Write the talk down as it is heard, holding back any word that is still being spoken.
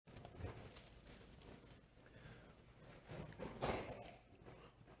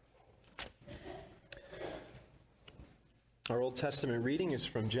Our Old Testament reading is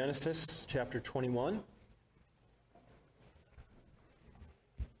from Genesis chapter 21.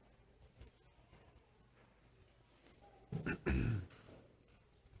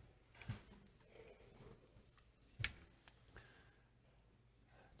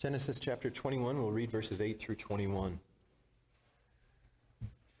 Genesis chapter 21, we'll read verses 8 through 21.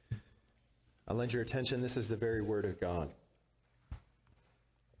 I'll lend your attention, this is the very word of God.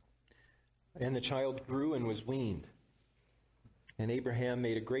 And the child grew and was weaned. And Abraham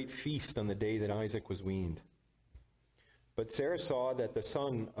made a great feast on the day that Isaac was weaned. But Sarah saw that the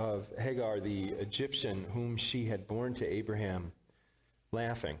son of Hagar, the Egyptian, whom she had borne to Abraham,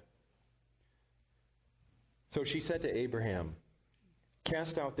 laughing. So she said to Abraham,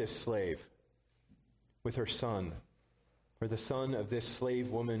 "Cast out this slave with her son, for the son of this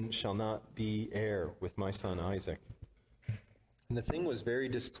slave woman shall not be heir with my son Isaac." And the thing was very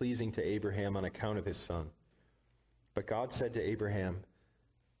displeasing to Abraham on account of his son. But God said to Abraham,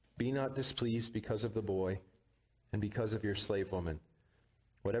 "Be not displeased because of the boy and because of your slave woman.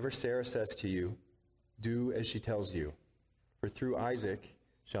 Whatever Sarah says to you, do as she tells you. For through Isaac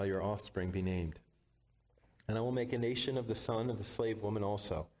shall your offspring be named. And I will make a nation of the son of the slave woman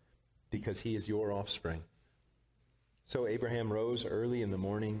also, because he is your offspring." So Abraham rose early in the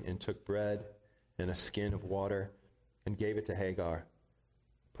morning and took bread and a skin of water and gave it to Hagar,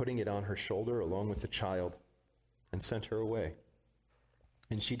 putting it on her shoulder along with the child, and sent her away.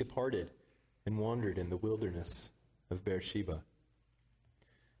 And she departed and wandered in the wilderness of Beersheba.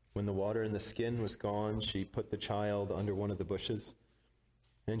 When the water in the skin was gone, she put the child under one of the bushes.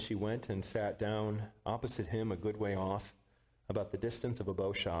 Then she went and sat down opposite him a good way off, about the distance of a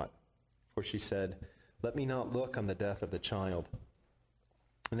bow shot. For she said, "Let me not look on the death of the child."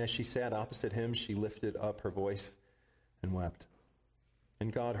 And as she sat opposite him, she lifted up her voice and wept.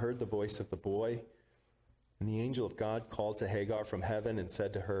 And God heard the voice of the boy. And the angel of God called to Hagar from heaven and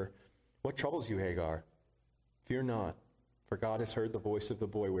said to her, "What troubles you, Hagar? Fear not, for God has heard the voice of the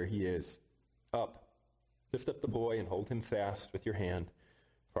boy where he is. Up, lift up the boy and hold him fast with your hand,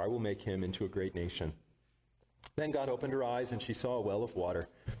 for I will make him into a great nation." Then God opened her eyes, and she saw a well of water.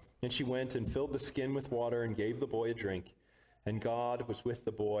 And she went and filled the skin with water and gave the boy a drink. And God was with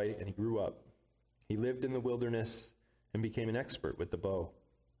the boy, and he grew up. He lived in the wilderness and became an expert with the bow.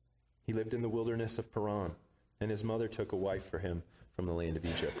 He lived in the wilderness of Paran, and his mother took a wife for him from the land of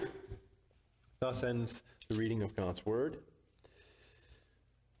Egypt. Thus ends the reading of God's word.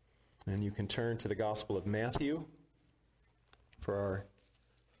 And you can turn to the Gospel of Matthew for our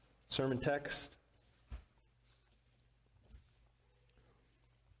sermon text.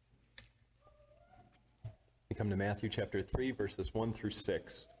 We come to Matthew chapter 3, verses 1 through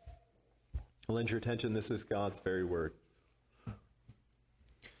 6. I'll lend your attention, this is God's very word.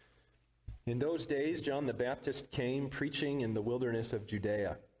 In those days, John the Baptist came preaching in the wilderness of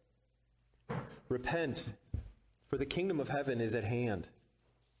Judea. "Repent, for the kingdom of heaven is at hand.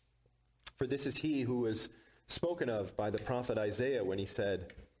 For this is he who was spoken of by the prophet Isaiah when he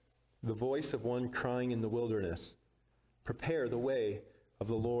said, 'The voice of one crying in the wilderness, prepare the way of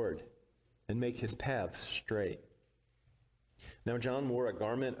the Lord, and make his paths straight.' Now John wore a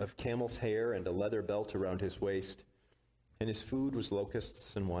garment of camel's hair and a leather belt around his waist, and his food was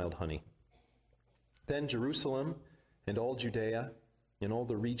locusts and wild honey. Then Jerusalem and all Judea and all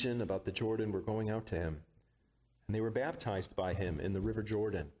the region about the Jordan were going out to him, and they were baptized by him in the river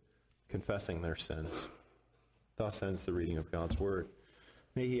Jordan, confessing their sins." Thus ends the reading of God's word.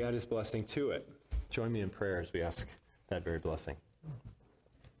 May he add his blessing to it. Join me in prayer as we ask that very blessing.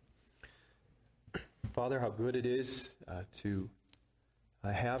 Father, how good it is to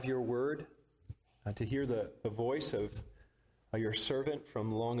have your word, to hear the voice of your servant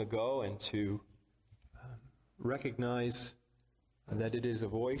from long ago, and to recognize that it is a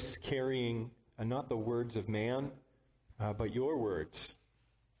voice carrying not the words of man, but your words,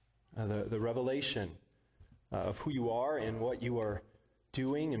 the revelation of who you are and what you are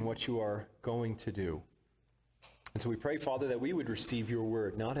doing and what you are going to do. And so we pray, Father, that we would receive your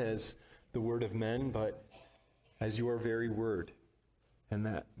word, not as the word of men, but as your very word, and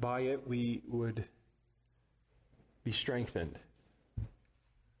that by it we would be strengthened,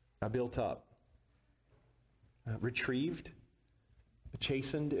 built up, retrieved,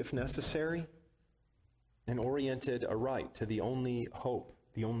 chastened if necessary, and oriented aright to the only hope,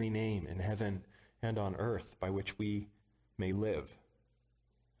 the only name in heaven and on earth by which we may live,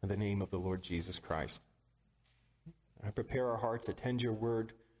 in the name of the Lord Jesus Christ. I prepare our hearts, attend your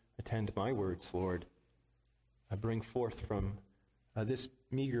word, attend my words, Lord. I bring forth from this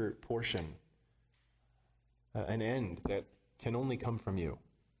meager portion an end that can only come from you,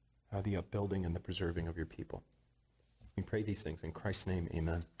 the upbuilding and the preserving of your people. We pray these things in Christ's name,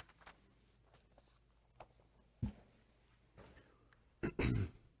 amen.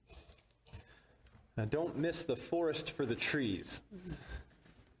 Now, don't miss the forest for the trees.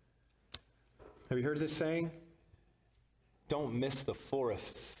 Have you heard this saying? Don't miss the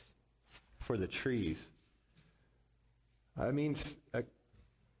forests for the trees. It means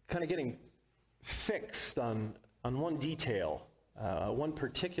kind of getting fixed on one detail, one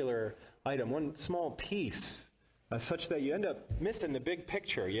particular item, one small piece, such that you end up missing the big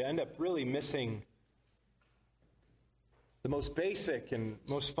picture. You end up really missing the most basic and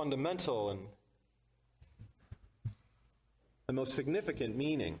most fundamental and the most significant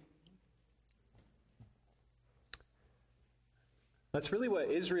meaning. That's really what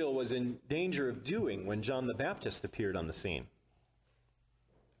Israel was in danger of doing when John the Baptist appeared on the scene.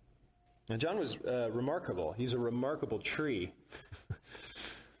 Now, John was remarkable. He's a remarkable tree.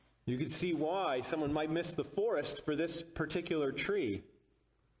 You can see why someone might miss the forest for this particular tree.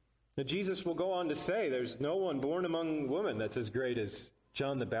 Now, Jesus will go on to say, there's no one born among women that's as great as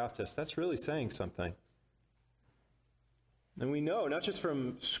John the Baptist. That's really saying something. And we know, not just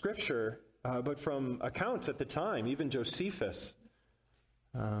from Scripture, but from accounts at the time, even Josephus,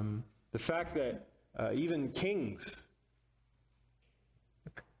 the fact that even kings,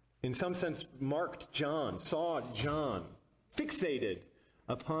 in some sense, marked John, saw John, fixated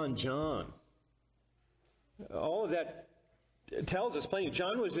upon John. All of that tells us plainly,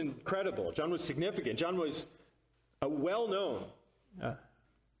 John was incredible. John was significant. John was well-known.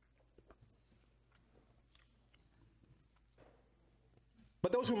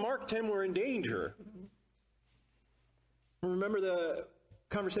 But those who marked him were in danger. Remember the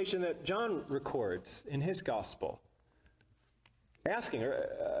conversation that John records in his gospel, asking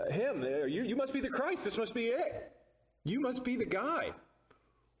him, you must be the Christ. This must be it. You must be the guy.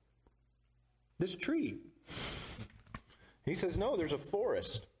 This tree. He says, no, there's a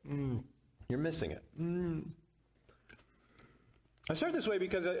forest. You're missing it. I start this way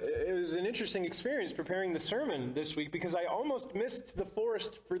because it was an interesting experience preparing the sermon this week, because I almost missed the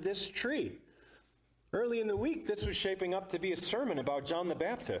forest for this tree. Early in the week, this was shaping up to be a sermon about John the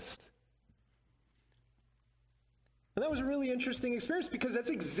Baptist. And that was a really interesting experience, because that's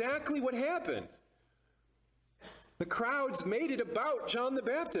exactly what happened. The crowds made it about John the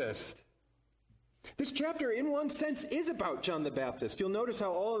Baptist. This chapter, in one sense, is about John the Baptist. You'll notice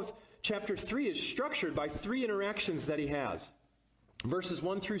how all of chapter 3 is structured by 3 interactions that he has. Verses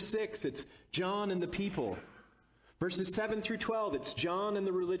 1 through 6, it's John and the people. Verses 7 through 12, it's John and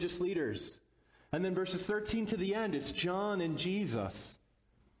the religious leaders. And then verses 13 to the end, it's John and Jesus.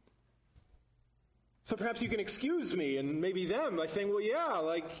 So perhaps you can excuse me and maybe them by saying, well,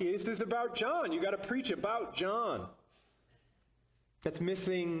 yeah, this is about John. You got to preach about John. That's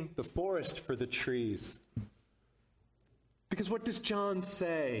missing the forest for the trees. Because what does John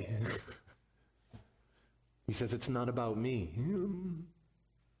say? He says, it's not about me.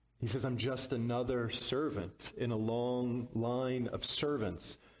 He says, I'm just another servant in a long line of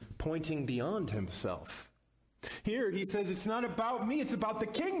servants, pointing beyond himself. Here he says, it's not about me, it's about the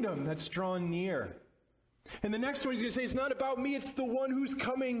kingdom that's drawn near. And the next one he's going to say, it's not about me, it's the one who's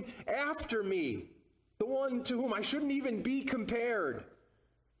coming after me, the one to whom I shouldn't even be compared.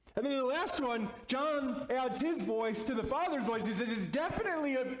 And then in the last one, John adds his voice to the Father's voice. He says, it's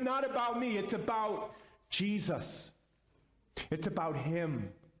definitely not about me, it's about Jesus. It's about him,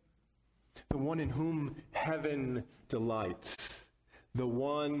 the one in whom heaven delights, the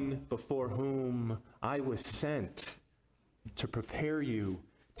one before whom I was sent to prepare you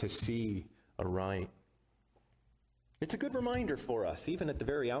to see aright. It's a good reminder for us, even at the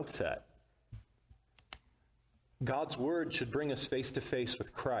very outset. God's word should bring us face to face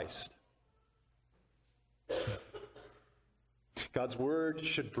with Christ. God's word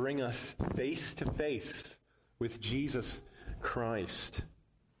should bring us face to face with Jesus Christ.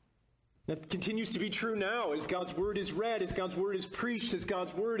 That continues to be true now as God's word is read, as God's word is preached, as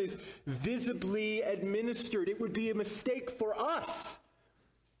God's word is visibly administered. It would be a mistake for us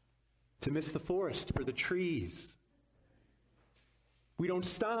to miss the forest for the trees. We don't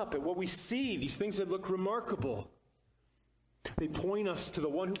stop at what we see, these things that look remarkable. They point us to the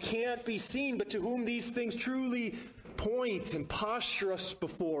one who can't be seen, but to whom these things truly point and posture us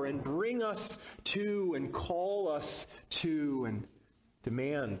before and bring us to and call us to and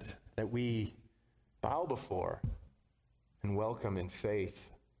demand that we bow before and welcome in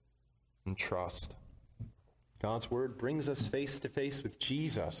faith and trust. God's word brings us face to face with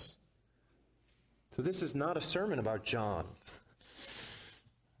Jesus. So this is not a sermon about John.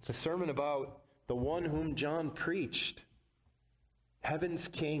 It's a sermon about the one whom John preached, heaven's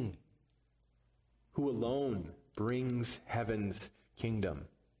King, who alone brings heaven's kingdom.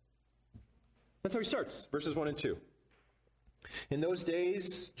 That's how he starts, verses 1 and 2. In those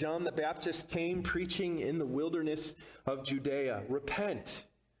days, John the Baptist came preaching in the wilderness of Judea, repent,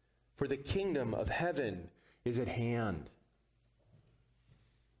 for the kingdom of heaven is at hand.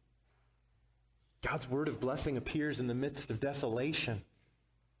 God's word of blessing appears in the midst of desolation.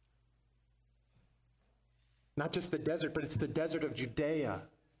 Not just the desert, but it's the desert of Judea.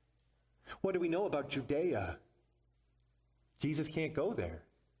 What do we know about Judea? Jesus can't go there,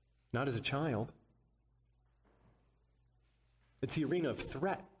 not as a child. It's the arena of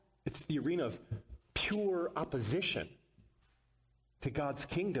threat. It's the arena of pure opposition to God's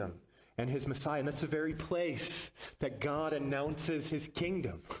kingdom and his Messiah. And that's the very place that God announces his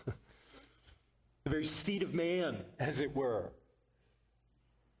kingdom. The very seat of man, as it were.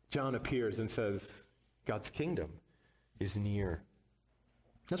 John appears and says, God's kingdom is near.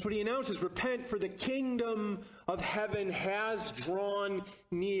 That's what he announces. Repent, for the kingdom of heaven has drawn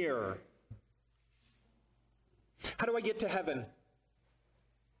near. How do I get to heaven?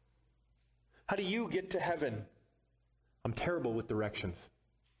 How do you get to heaven? I'm terrible with directions.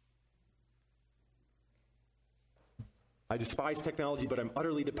 I despise technology, but I'm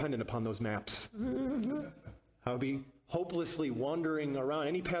utterly dependent upon those maps. I would be hopelessly wandering around.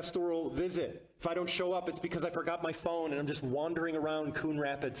 Any pastoral visit, if I don't show up, it's because I forgot my phone and I'm just wandering around Coon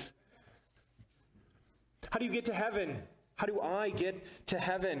Rapids. How do you get to heaven? How do I get to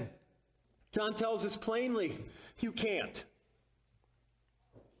heaven? John tells us plainly, you can't.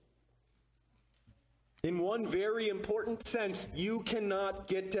 In one very important sense, you cannot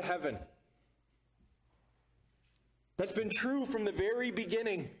get to heaven. That's been true from the very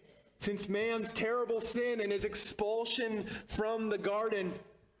beginning, since man's terrible sin and his expulsion from the garden.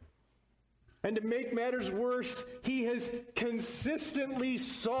 And to make matters worse, he has consistently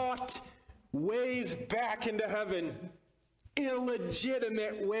sought ways back into heaven.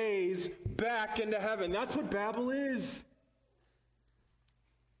 Illegitimate ways back into heaven. That's what Babel is.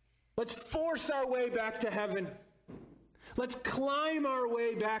 Let's force our way back to heaven. Let's climb our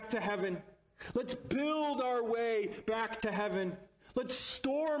way back to heaven. Let's build our way back to heaven. Let's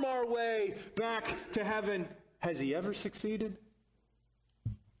storm our way back to heaven. Has he ever succeeded?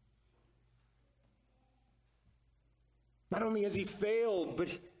 Not only has he failed,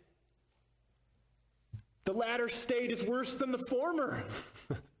 but the latter state is worse than the former.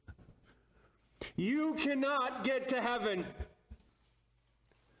 You cannot get to heaven.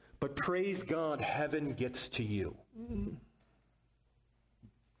 But praise God, heaven gets to you.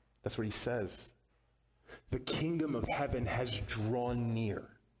 That's what he says. The kingdom of heaven has drawn near.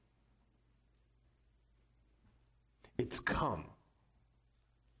 It's come.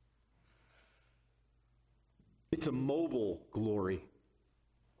 It's a mobile glory.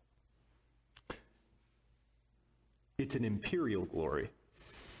 It's an imperial glory.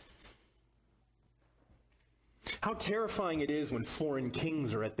 How terrifying it is when foreign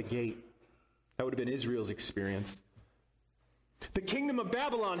kings are at the gate. That would have been Israel's experience. The kingdom of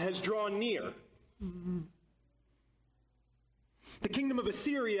Babylon has drawn near. The kingdom of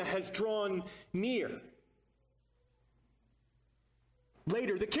Assyria has drawn near.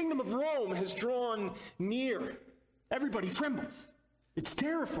 Later, the kingdom of Rome has drawn near. Everybody trembles. It's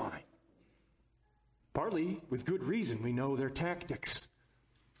terrifying. Partly with good reason. We know their tactics.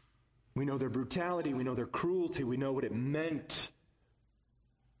 We know their brutality. We know their cruelty. We know what it meant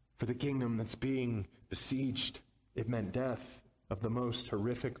for the kingdom that's being besieged. It meant death of the most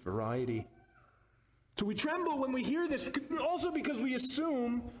horrific variety. So we tremble when we hear this, also because we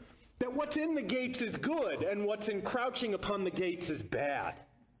assume that what's in the gates is good and what's encroaching upon the gates is bad.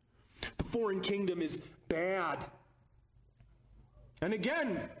 The foreign kingdom is bad. And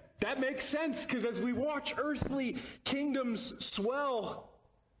again, that makes sense, because as we watch earthly kingdoms swell,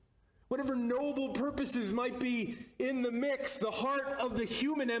 whatever noble purposes might be in the mix, the heart of the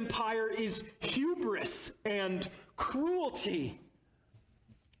human empire is hubris and cruelty.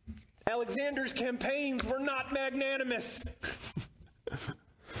 Alexander's campaigns were not magnanimous.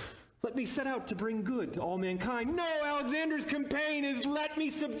 Let me set out to bring good to all mankind. No, Alexander's campaign is let me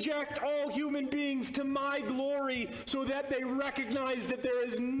subject all human beings to my glory so that they recognize that there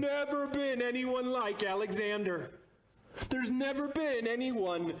has never been anyone like Alexander. There's never been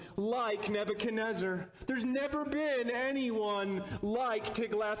anyone like Nebuchadnezzar. There's never been anyone like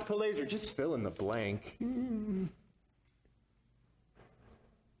Tiglath-Pileser. Just fill in the blank.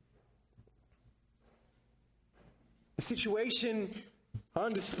 The situation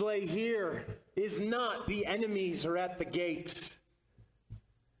on display here is not the enemies are at the gates.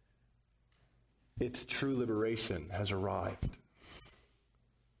 Its true liberation has arrived.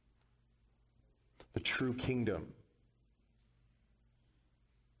 the true kingdom.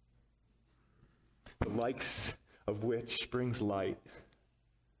 The likes of which brings light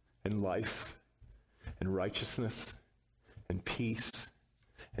and life and righteousness and peace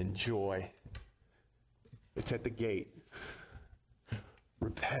and joy. It's at the gate.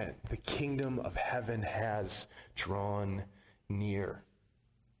 Repent. The kingdom of heaven has drawn near.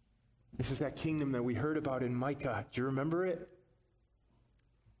 This is that kingdom that we heard about in Micah. Do you remember it?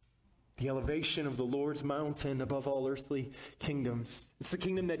 The elevation of the Lord's mountain above all earthly kingdoms. It's the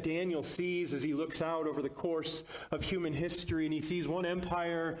kingdom that Daniel sees as he looks out over the course of human history, and he sees one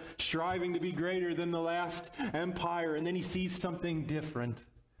empire striving to be greater than the last empire, and then he sees something different.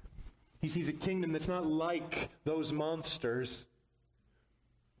 He sees a kingdom that's not like those monsters.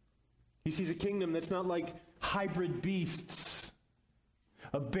 He sees a kingdom that's not like hybrid beasts,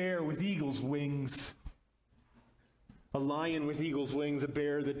 a bear with eagle's wings, a lion with eagle's wings, a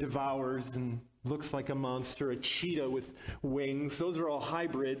bear that devours and looks like a monster, a cheetah with wings. Those are all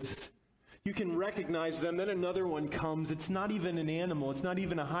hybrids. You can recognize them. Then another one comes. It's not even an animal. It's not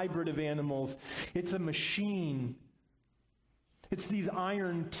even a hybrid of animals. It's a machine. It's these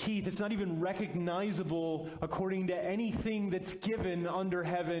iron teeth. It's not even recognizable according to anything that's given under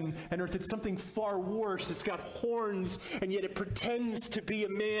heaven and earth. It's something far worse. It's got horns, and yet it pretends to be a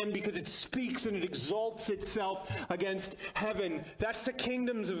man because it speaks and it exalts itself against heaven. That's the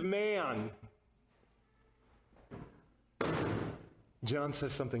kingdoms of man. John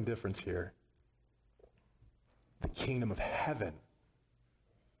says something different here. The kingdom of heaven.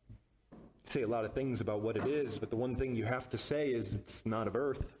 Say a lot of things about what it is, but the one thing you have to say is it's not of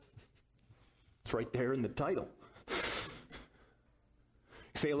earth. It's right there in the title.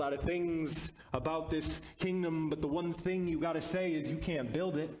 Say a lot of things about this kingdom, but the one thing you got to say is you can't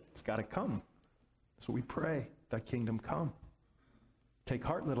build it. It's got to come. So we pray, that kingdom come. Take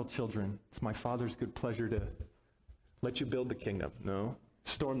heart, little children. It's my Father's good pleasure to let you build the kingdom. No.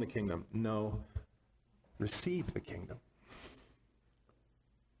 Storm the kingdom. No. Receive the kingdom.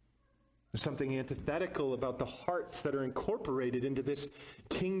 There's something antithetical about the hearts that are incorporated into this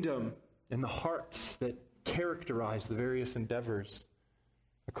kingdom and the hearts that characterize the various endeavors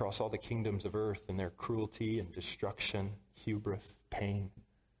across all the kingdoms of earth and their cruelty and destruction, hubris, pain.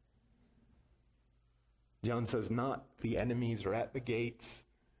 John says not the enemies are at the gates,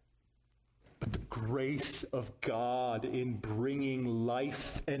 but the grace of God in bringing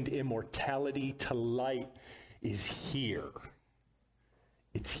life and immortality to light is here.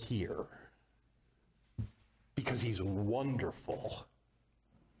 It's here. Because he's wonderful.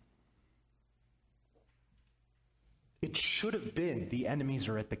 It should have been the enemies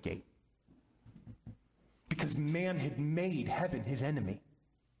are at the gate. Because man had made heaven his enemy.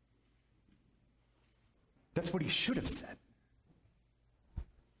 That's what he should have said.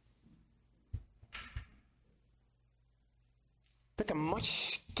 That's a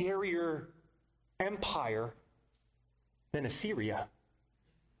much scarier empire than Assyria.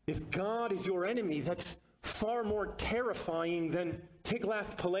 If God is your enemy, that's far more terrifying than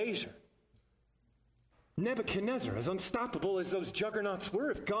Tiglath-Pileser. Nebuchadnezzar, as unstoppable as those juggernauts were,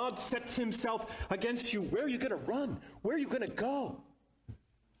 if God sets himself against you, where are you going to run? Where are you going to go?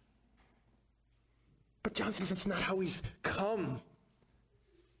 But John says that's not how he's come.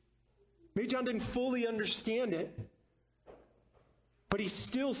 Maybe John didn't fully understand it, but he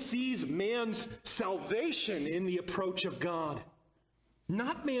still sees man's salvation in the approach of God,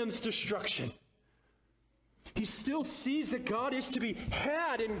 not man's destruction. He still sees that God is to be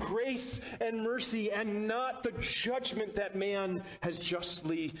had in grace and mercy and not the judgment that man has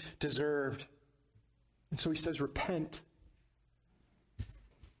justly deserved. And so he says, repent.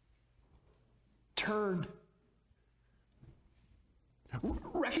 Turn.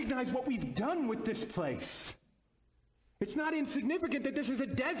 Recognize what we've done with this place. It's not insignificant that this is a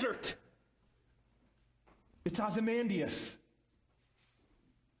desert. It's Ozymandias.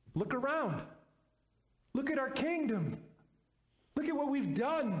 Look around. Look at our kingdom. Look at what we've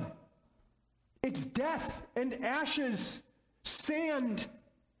done. It's death and ashes, sand,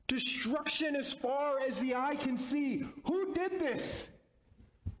 destruction as far as the eye can see. Who did this?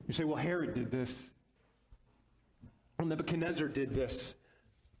 You say, well, Herod did this. Well, Nebuchadnezzar did this.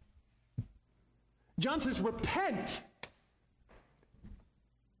 John says, repent.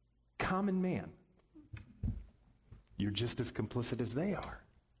 Common man. You're just as complicit as they are.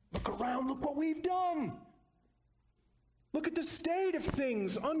 Look around, look what we've done. Look at the state of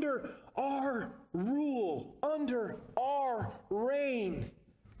things under our rule, under our reign.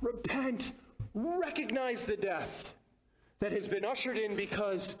 Repent, recognize the death that has been ushered in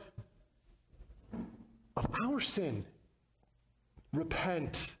because of our sin.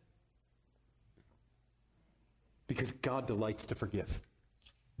 Repent. because God delights to forgive.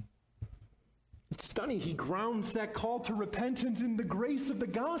 It's stunning. He grounds that call to repentance in the grace of the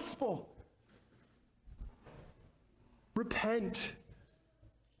gospel. Repent,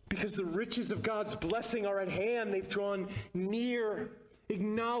 because the riches of God's blessing are at hand. They've drawn near.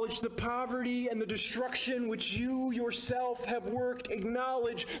 Acknowledge the poverty and the destruction which you yourself have worked.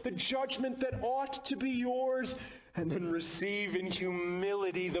 Acknowledge the judgment that ought to be yours. And then receive in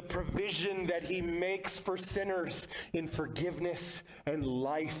humility the provision that he makes for sinners in forgiveness and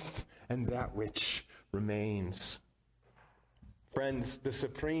life and that which remains. Friends, the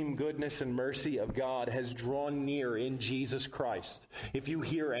supreme goodness and mercy of God has drawn near in Jesus Christ. If you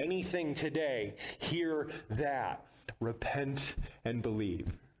hear anything today, hear that. Repent and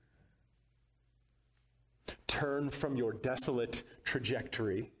believe. Turn from your desolate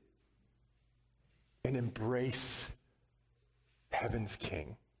trajectory and embrace heaven's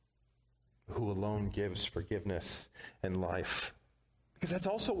King, who alone gives forgiveness and life. Because that's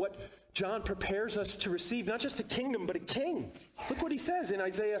also what John prepares us to receive, not just a kingdom, but a king. Look what he says in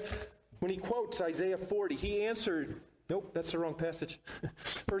Isaiah, when he quotes Isaiah 40. He answered, nope, that's the wrong passage.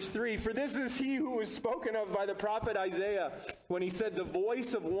 Verse 3, for this is he who was spoken of by the prophet Isaiah when he said, the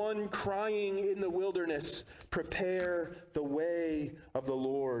voice of one crying in the wilderness, prepare the way of the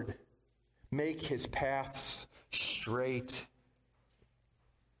Lord. Make his paths straight.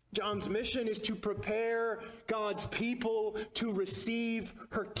 John's mission is to prepare God's people to receive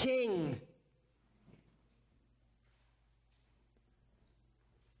her king.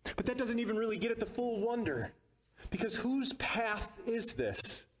 But that doesn't even really get at the full wonder. Because whose path is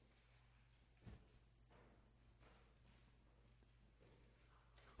this?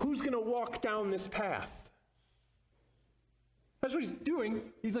 Who's going to walk down this path? That's what he's doing.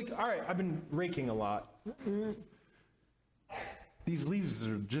 He's like, all right, I've been raking a lot. These leaves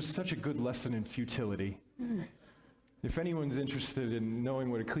are just such a good lesson in futility. If anyone's interested in knowing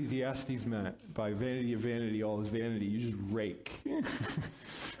what Ecclesiastes meant by vanity of vanity, all is vanity, you just rake.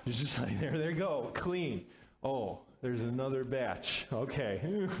 It's just like, there they go, clean. Oh, there's another batch.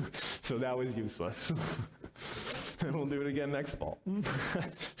 Okay. So that was useless. And we'll do it again next fall.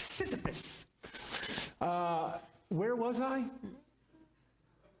 Sisyphus. Where was I?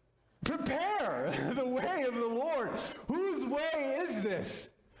 Prepare the way of the Lord. Whose way is this?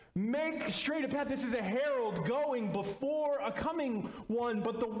 Make straight a path. This is a herald going before a coming one,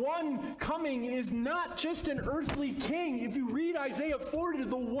 but the one coming is not just an earthly king. If you read Isaiah 40,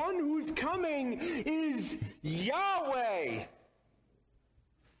 the one who's coming is Yahweh.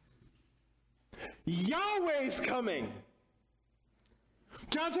 Yahweh's coming.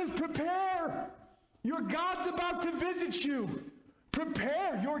 John says, prepare. Your God's about to visit you.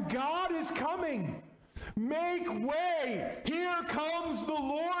 Prepare. Your God is coming. Make way. Here comes the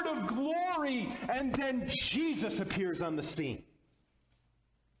Lord of glory. And then Jesus appears on the scene.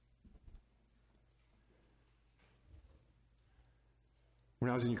 When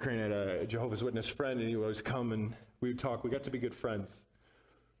I was in Ukraine, I had a Jehovah's Witness friend, and he would always come and we would talk. We got to be good friends.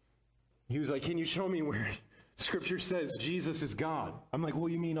 He was like, can you show me where Scripture says Jesus is God? I'm like, well,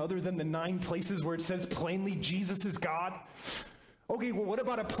 you mean other than the 9 places where it says plainly Jesus is God? Okay, well, what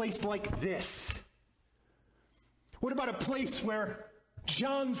about a place like this? What about a place where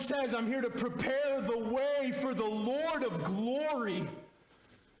John says, I'm here to prepare the way for the Lord of glory,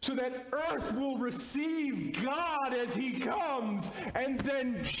 so that earth will receive God as he comes, and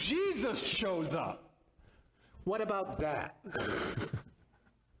then Jesus shows up? What about that?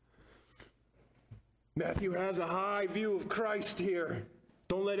 Matthew has a high view of Christ here.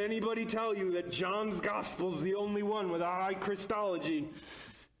 Don't let anybody tell you that John's gospel is the only one with a high Christology.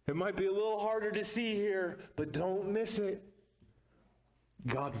 It might be a little harder to see here, but don't miss it.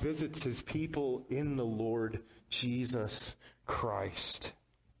 God visits his people in the Lord Jesus Christ.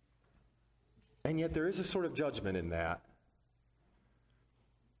 And yet there is a sort of judgment in that.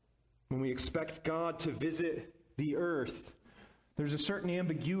 When we expect God to visit the earth, there's a certain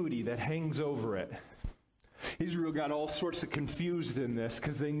ambiguity that hangs over it. Israel got all sorts of confused in this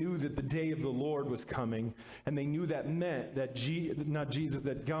because they knew that the day of the Lord was coming, and they knew that meant that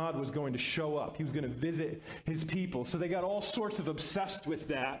that God was going to show up. He was going to visit his people. So they got all sorts of obsessed with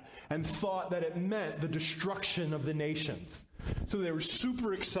that and thought that it meant the destruction of the nations. So they were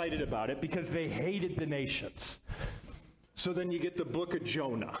super excited about it because they hated the nations. So then you get the book of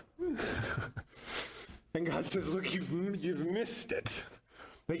Jonah. And God says, look, you've missed it.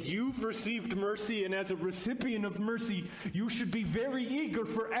 Like, you've received mercy, and as a recipient of mercy, you should be very eager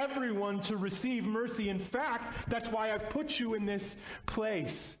for everyone to receive mercy. In fact, that's why I've put you in this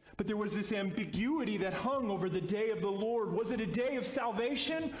place. But there was this ambiguity that hung over the day of the Lord. Was it a day of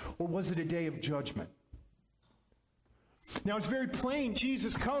salvation, or was it a day of judgment? Now it's very plain.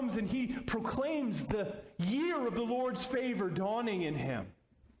 Jesus comes and he proclaims the year of the Lord's favor dawning in him.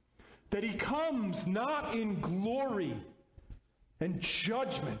 That he comes not in glory and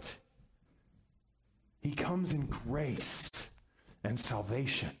judgment. He comes in grace and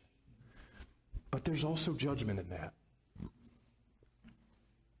salvation. But there's also judgment in that.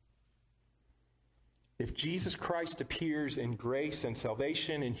 If Jesus Christ appears in grace and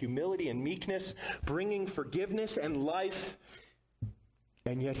salvation and humility and meekness, bringing forgiveness and life,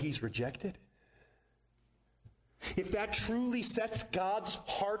 and yet he's rejected, if that truly sets God's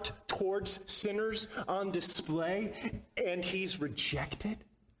heart towards sinners on display and he's rejected,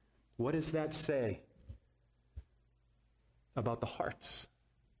 what does that say about the hearts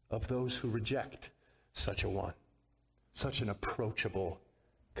of those who reject such a one, such an approachable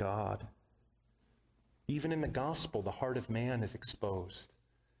God? Even in the gospel, the heart of man is exposed.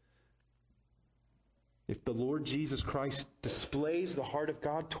 If the Lord Jesus Christ displays the heart of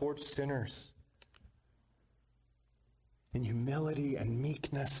God towards sinners in humility and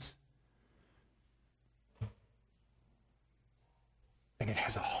meekness, and it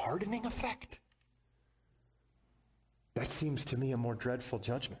has a hardening effect, that seems to me a more dreadful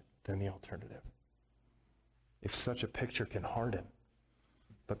judgment than the alternative. If such a picture can harden.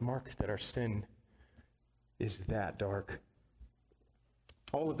 But mark that our sin is that dark.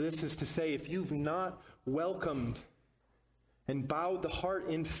 All of this is to say, if you've not welcomed and bowed the heart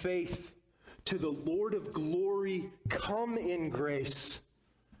in faith to the Lord of glory, come in grace,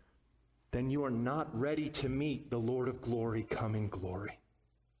 then you are not ready to meet the Lord of glory come in glory.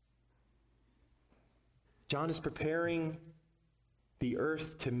 John is preparing the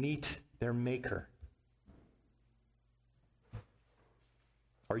earth to meet their Maker.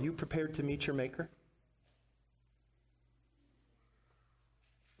 Are you prepared to meet your Maker?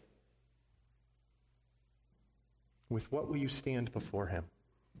 With what will you stand before him?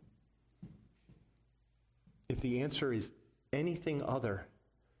 If the answer is anything other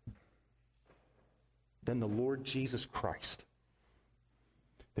than the Lord Jesus Christ,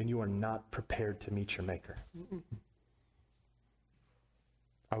 then you are not prepared to meet your Maker.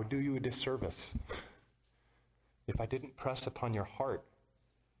 I would do you a disservice if I didn't press upon your heart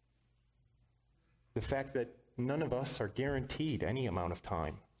the fact that none of us are guaranteed any amount of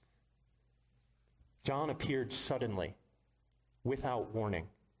time. John appeared suddenly, without warning,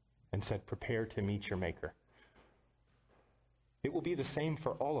 and said, prepare to meet your Maker. It will be the same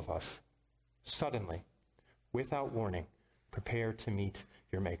for all of us. Suddenly, without warning, prepare to meet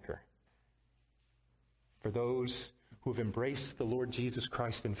your Maker. For those who have embraced the Lord Jesus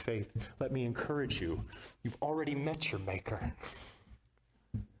Christ in faith, let me encourage you, you've already met your Maker.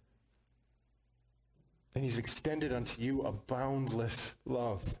 And he's extended unto you a boundless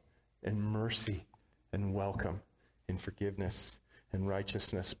love and mercy and welcome in forgiveness and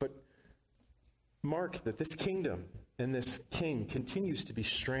righteousness. But mark that this kingdom and this king continues to be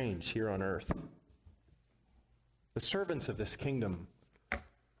strange here on earth. The servants of this kingdom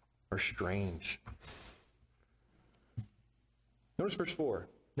are strange. Notice verse 4.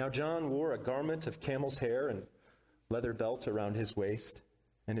 Now John wore a garment of camel's hair and leather belt around his waist,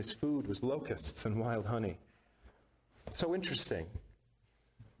 and his food was locusts and wild honey. So interesting.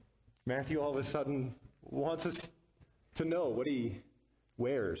 Matthew all of a sudden wants us to know what he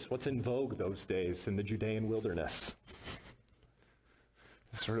wears, what's in vogue those days in the Judean wilderness.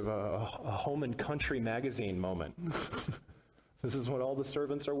 Sort of a home and country magazine moment. This is what all the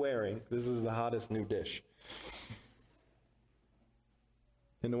servants are wearing. This is the hottest new dish.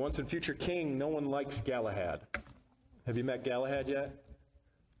 And the once and future king, no one likes Galahad. Have you met Galahad yet?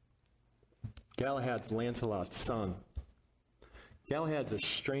 Galahad's Lancelot's son. Galahad's a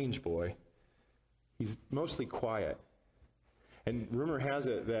strange boy. He's mostly quiet. And rumor has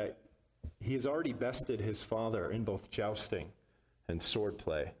it that he has already bested his father in both jousting and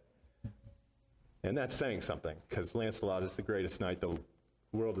swordplay. And that's saying something, because Lancelot is the greatest knight the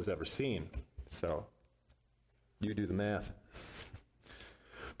world has ever seen. So, you do the math.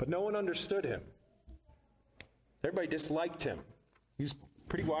 But no one understood him. Everybody disliked him. He was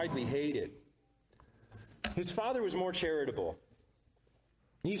pretty widely hated. His father was more charitable.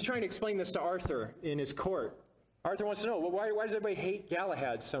 He's trying to explain this to Arthur in his court. Arthur wants to know, well, why does everybody hate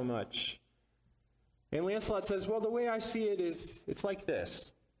Galahad so much? And Lancelot says, well, the way I see it is, it's like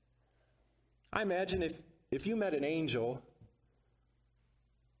this. I imagine if you met an angel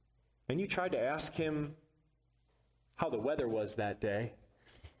and you tried to ask him how the weather was that day,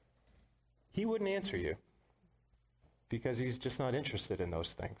 he wouldn't answer you because he's just not interested in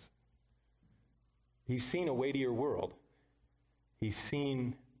those things. He's seen a weightier world. He's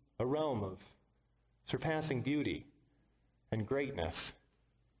seen a realm of surpassing beauty and greatness,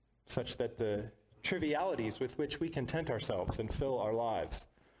 such that the trivialities with which we content ourselves and fill our lives,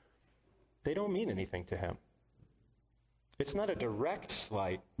 they don't mean anything to him. It's not a direct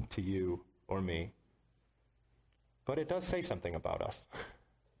slight to you or me, but it does say something about us.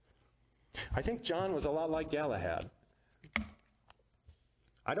 I think John was a lot like Galahad.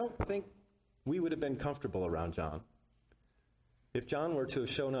 I don't think we would have been comfortable around John. If John were to have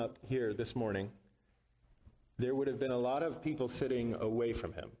shown up here this morning, there would have been a lot of people sitting away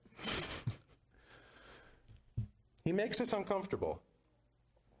from him. He makes us uncomfortable.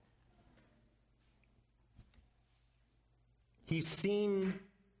 He's seen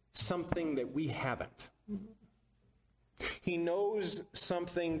something that we haven't. He knows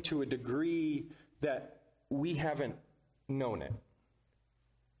something to a degree that we haven't known it.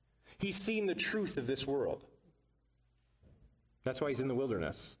 He's seen the truth of this world. That's why he's in the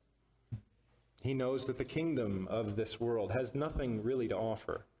wilderness. He knows that the kingdom of this world has nothing really to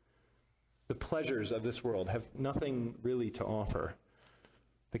offer. The pleasures of this world have nothing really to offer.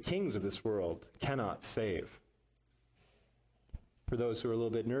 The kings of this world cannot save. For those who are a little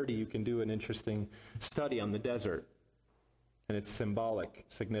bit nerdy, you can do an interesting study on the desert and its symbolic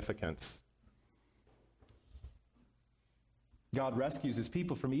significance. God rescues his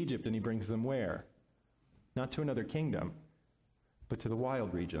people from Egypt, and he brings them where? Not to another kingdom, but to the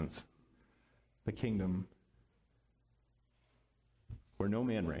wild regions, the kingdom where no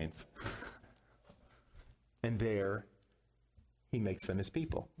man reigns. And there, he makes them his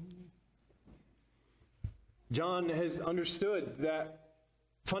people. John has understood that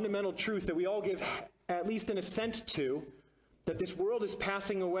fundamental truth that we all give at least an assent to, that this world is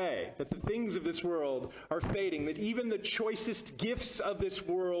passing away, that the things of this world are fading, that even the choicest gifts of this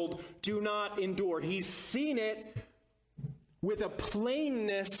world do not endure. He's seen it with a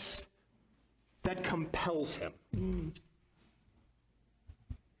plainness that compels him.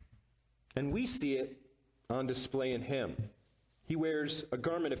 And we see it on display in him. He wears a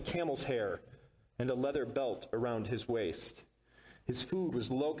garment of camel's hair and a leather belt around his waist. His food was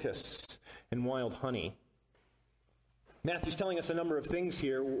locusts and wild honey. Matthew's telling us a number of things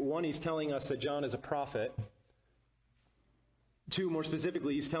here. One, he's telling us that John is a prophet. Two, more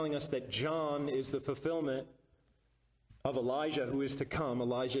specifically, he's telling us that John is the fulfillment of Elijah who is to come.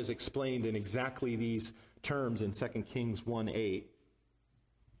 Elijah is explained in exactly these terms in 2 Kings 1:8.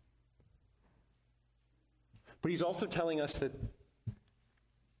 But he's also telling us that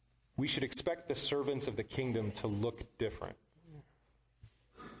we should expect the servants of the kingdom to look different.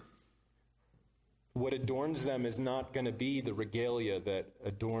 What adorns them is not going to be the regalia that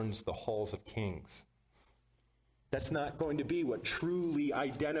adorns the halls of kings. That's not going to be what truly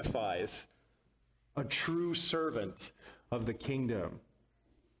identifies a true servant of the kingdom.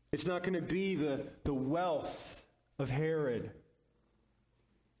 It's not going to be the wealth of Herod.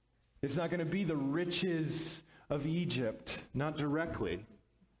 It's not going to be the riches of Egypt, not directly.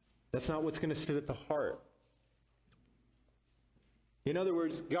 That's not what's going to sit at the heart. In other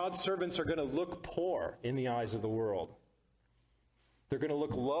words, God's servants are going to look poor in the eyes of the world. They're going to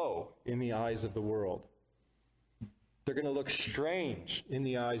look low in the eyes of the world. They're going to look strange in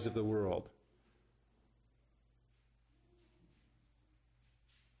the eyes of the world.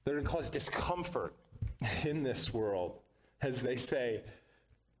 They're going to cause discomfort in this world as they say,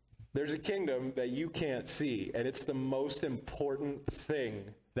 there's a kingdom that you can't see, and it's the most important thing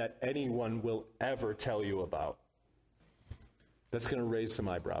that anyone will ever tell you about. That's going to raise some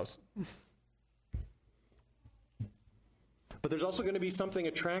eyebrows. But there's also going to be something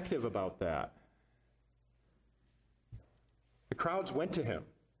attractive about that. The crowds went to him,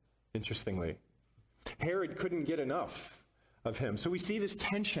 interestingly. Herod couldn't get enough of him. So we see this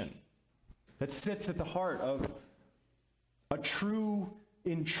tension that sits at the heart of a true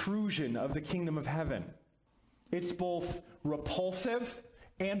intrusion of the kingdom of heaven. It's both repulsive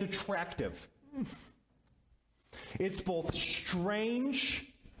and attractive. It's both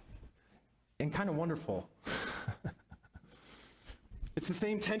strange and kind of wonderful. It's the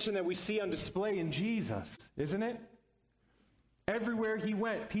same tension that we see on display in Jesus, isn't it? Everywhere he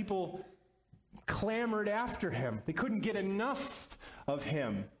went, people clamored after him. They couldn't get enough of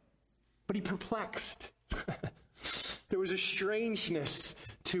him. But he perplexed. There was a strangeness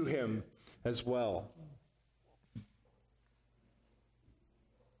to him as well.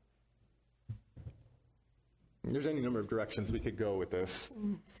 There's any number of directions we could go with this.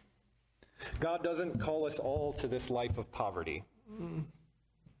 God doesn't call us all to this life of poverty.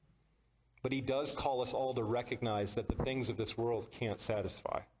 But he does call us all to recognize that the things of this world can't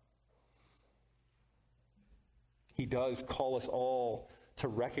satisfy. He does call us all to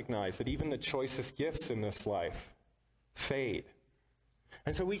recognize that even the choicest gifts in this life fade.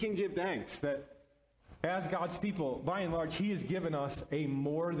 And so we can give thanks that as God's people, by and large, he has given us a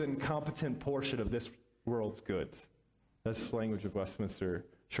more than competent portion of this world's goods. That's the language of Westminster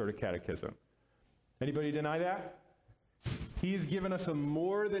Shorter Catechism. Anybody deny that? He has given us a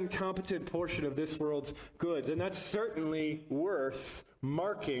more than competent portion of this world's goods, and that's certainly worth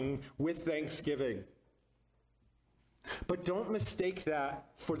marking with thanksgiving. But don't mistake that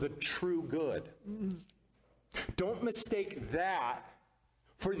for the true good. Don't mistake that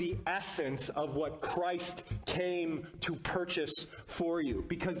for the essence of what Christ came to purchase for you.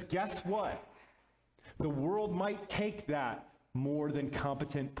 Because guess what? The world might take that more than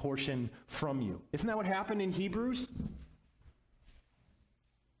competent portion from you. Isn't that what happened in Hebrews?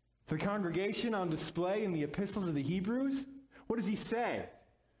 To the congregation on display in the epistle to the Hebrews, what does he say?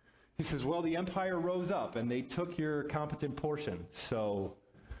 He says, well, the empire rose up and they took your competent portion, so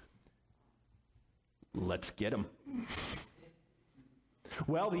let's get them.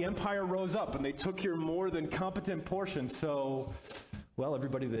 Well, the empire rose up and they took your more than competent portion, so, well,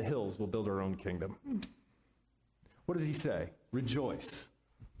 everybody in the hills will build our own kingdom. What does he say? Rejoice.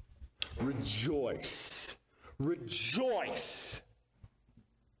 Rejoice. Rejoice.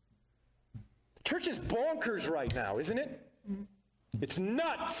 Church is bonkers right now, isn't it? It's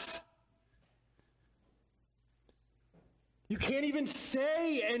nuts. You can't even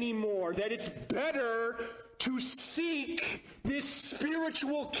say anymore that it's better to seek this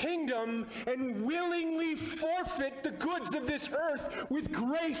spiritual kingdom and willingly forfeit the goods of this earth with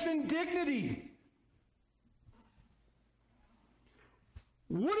grace and dignity.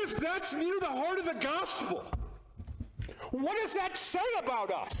 What if that's near the heart of the gospel? What does that say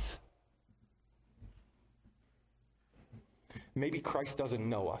about us? Maybe Christ doesn't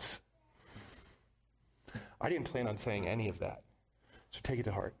know us. I didn't plan on saying any of that, so take it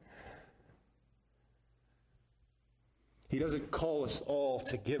to heart. He doesn't call us all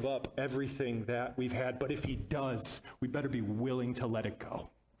to give up everything that we've had, but if he does, we better be willing to let it go.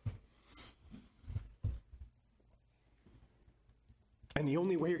 And the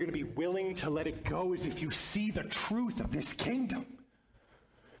only way you're going to be willing to let it go is if you see the truth of this kingdom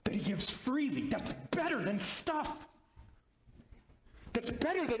that he gives freely. That's better than stuff. That's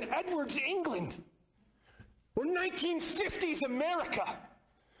better than Edwards, England, or 1950s America,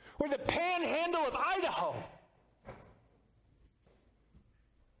 or the panhandle of Idaho.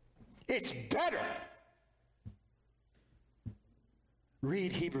 It's better.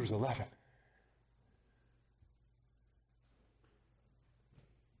 Read Hebrews 11.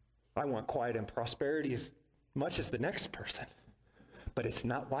 I want quiet and prosperity as much as the next person, but it's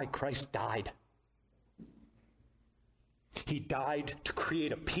not why Christ died. He died to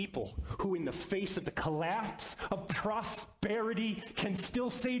create a people who, in the face of the collapse of prosperity, can still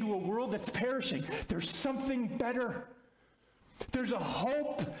say to a world that's perishing, there's something better. There's a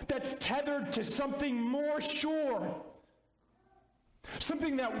hope that's tethered to something more sure.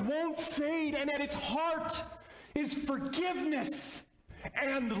 Something that won't fade, and at its heart is forgiveness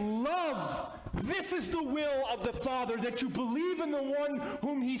and love. This is the will of the Father, that you believe in the one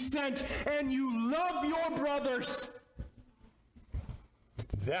whom he sent, and you love your brothers.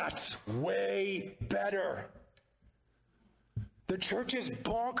 That's way better. The church is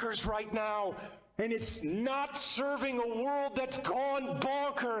bonkers right now, and it's not serving a world that's gone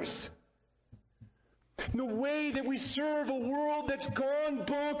bonkers. The way that we serve a world that's gone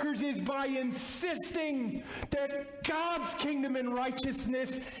bonkers is by insisting that God's kingdom and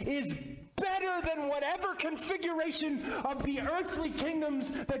righteousness is better than whatever configuration of the earthly kingdoms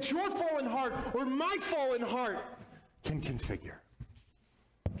that your fallen heart or my fallen heart can configure.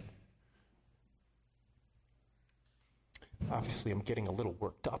 Obviously, I'm getting a little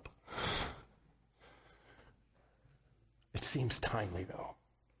worked up. It seems timely, though.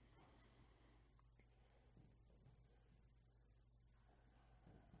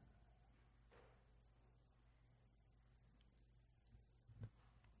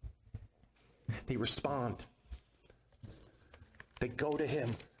 They respond. They go to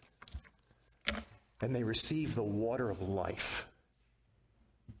him, and they receive the water of life.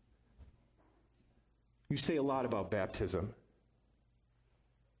 You say a lot about baptism.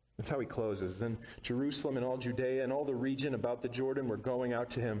 That's how he closes. Then Jerusalem and all Judea and all the region about the Jordan were going out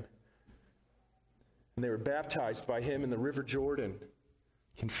to him. And they were baptized by him in the river Jordan,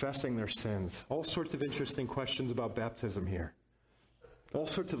 confessing their sins. All sorts of interesting questions about baptism here. All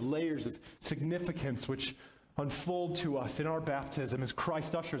sorts of layers of significance which unfold to us in our baptism as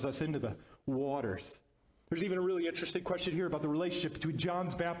Christ ushers us into the waters. There's even a really interesting question here about the relationship between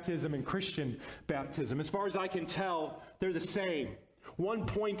John's baptism and Christian baptism. As far as I can tell, they're the same. One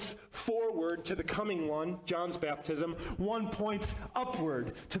points forward to the coming one, John's baptism. One points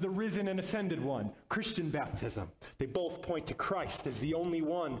upward to the risen and ascended one, Christian baptism. They both point to Christ as the only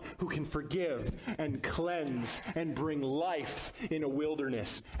one who can forgive and cleanse and bring life in a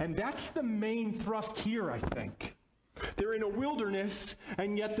wilderness. And that's the main thrust here, I think. They're in a wilderness,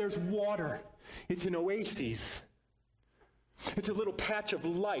 and yet there's water. It's an oasis. It's a little patch of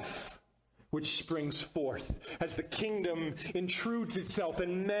life which springs forth as the kingdom intrudes itself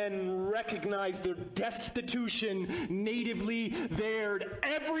and men recognize their destitution natively there,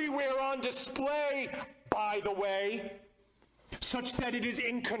 everywhere on display, by the way, such that it is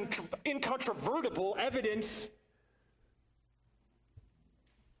incontrovertible evidence.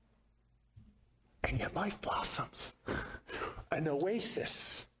 And yet life blossoms. An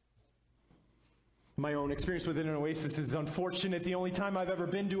oasis. My own experience within an oasis is unfortunate. The only time I've ever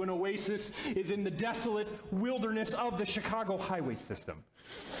been to an oasis is in the desolate wilderness of the Chicago highway system.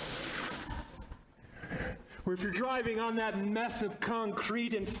 Where if you're driving on that mess of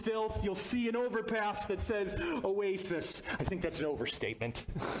concrete and filth, you'll see an overpass that says Oasis. I think that's an overstatement.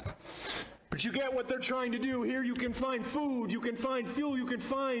 But you get what they're trying to do. Here you can find food, you can find fuel, you can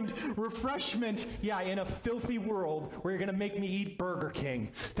find refreshment. Yeah, in a filthy world where you're going to make me eat Burger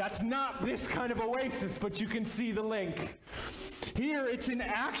King. That's not this kind of oasis, but you can see the link. Here it's an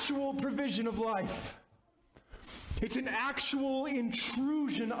actual provision of life. It's an actual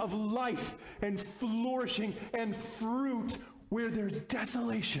intrusion of life and flourishing and fruit where there's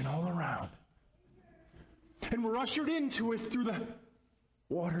desolation all around. And we're ushered into it through the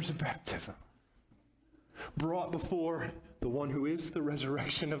waters of baptism, brought before the one who is the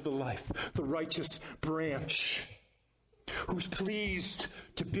resurrection of the life, the righteous branch, who's pleased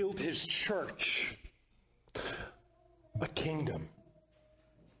to build his church, a kingdom,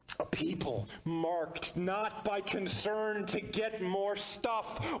 a people marked not by concern to get more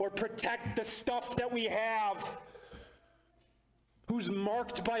stuff or protect the stuff that we have, who's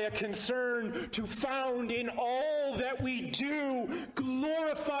marked by a concern to found in all that we do,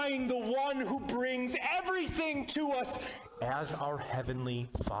 glorifying the one who brings everything to us as our heavenly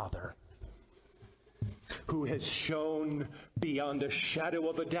Father, who has shown beyond a shadow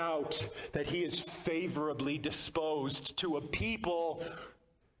of a doubt that he is favorably disposed to a people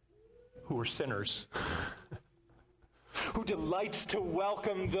who are sinners, who delights to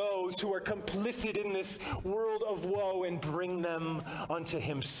welcome those who are complicit in this world of woe and bring them unto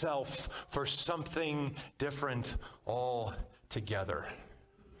himself for something different altogether.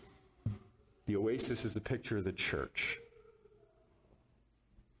 The oasis is the picture of the church.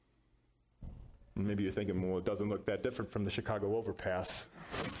 And maybe you're thinking, well, it doesn't look that different from the Chicago overpass.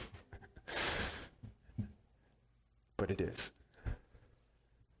 But it is.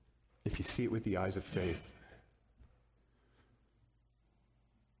 If you see it with the eyes of faith.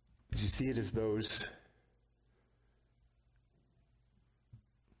 You see it as those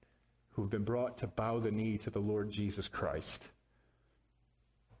who have been brought to bow the knee to the Lord Jesus Christ,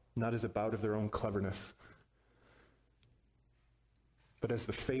 not as a bout of their own cleverness, but as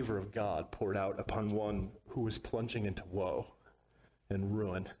the favor of God poured out upon one who was plunging into woe and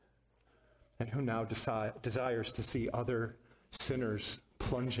ruin, and who now desires to see other sinners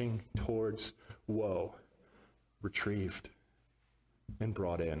plunging towards woe retrieved and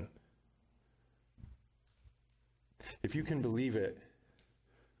brought in. If you can believe it,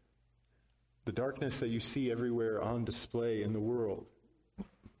 the darkness that you see everywhere on display in the world,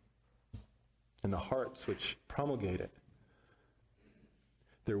 and the hearts which promulgate it,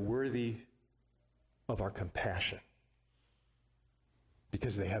 they're worthy of our compassion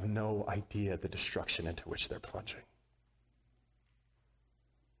because they have no idea the destruction into which they're plunging.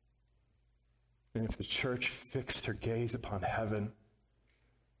 And if the church fixed her gaze upon heaven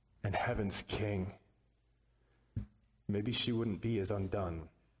and heaven's King, maybe she wouldn't be as undone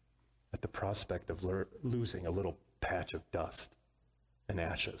at the prospect of losing a little patch of dust and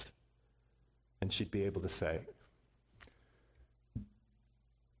ashes. And she'd be able to say,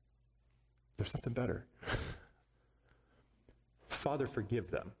 there's something better. Father, forgive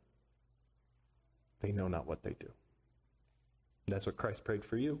them. They know not what they do. That's what Christ prayed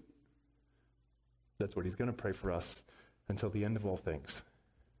for you. That's what he's going to pray for us until the end of all things.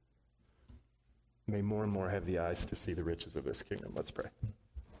 May more and more have the eyes to see the riches of this kingdom. Let's pray.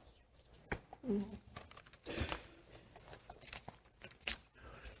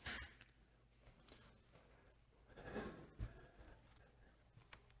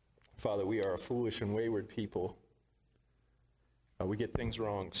 Father, we are a foolish and wayward people. We get things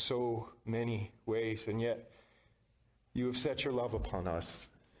wrong so many ways, and yet you have set your love upon us.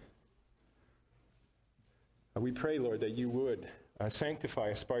 We pray, Lord, that you would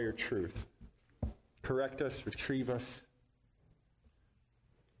Sanctify us by your truth. Correct us, retrieve us,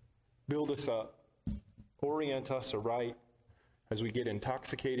 build us up, orient us aright as we get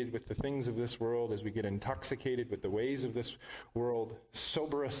intoxicated with the things of this world, as we get intoxicated with the ways of this world.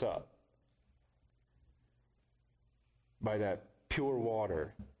 Sober us up by that pure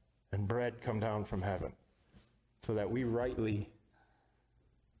water and bread come down from heaven, so that we rightly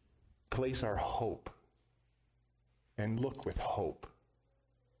place our hope and look with hope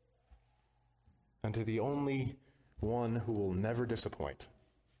unto the only one who will never disappoint,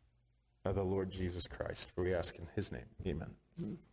 the Lord Jesus Christ. For we ask in his name, amen.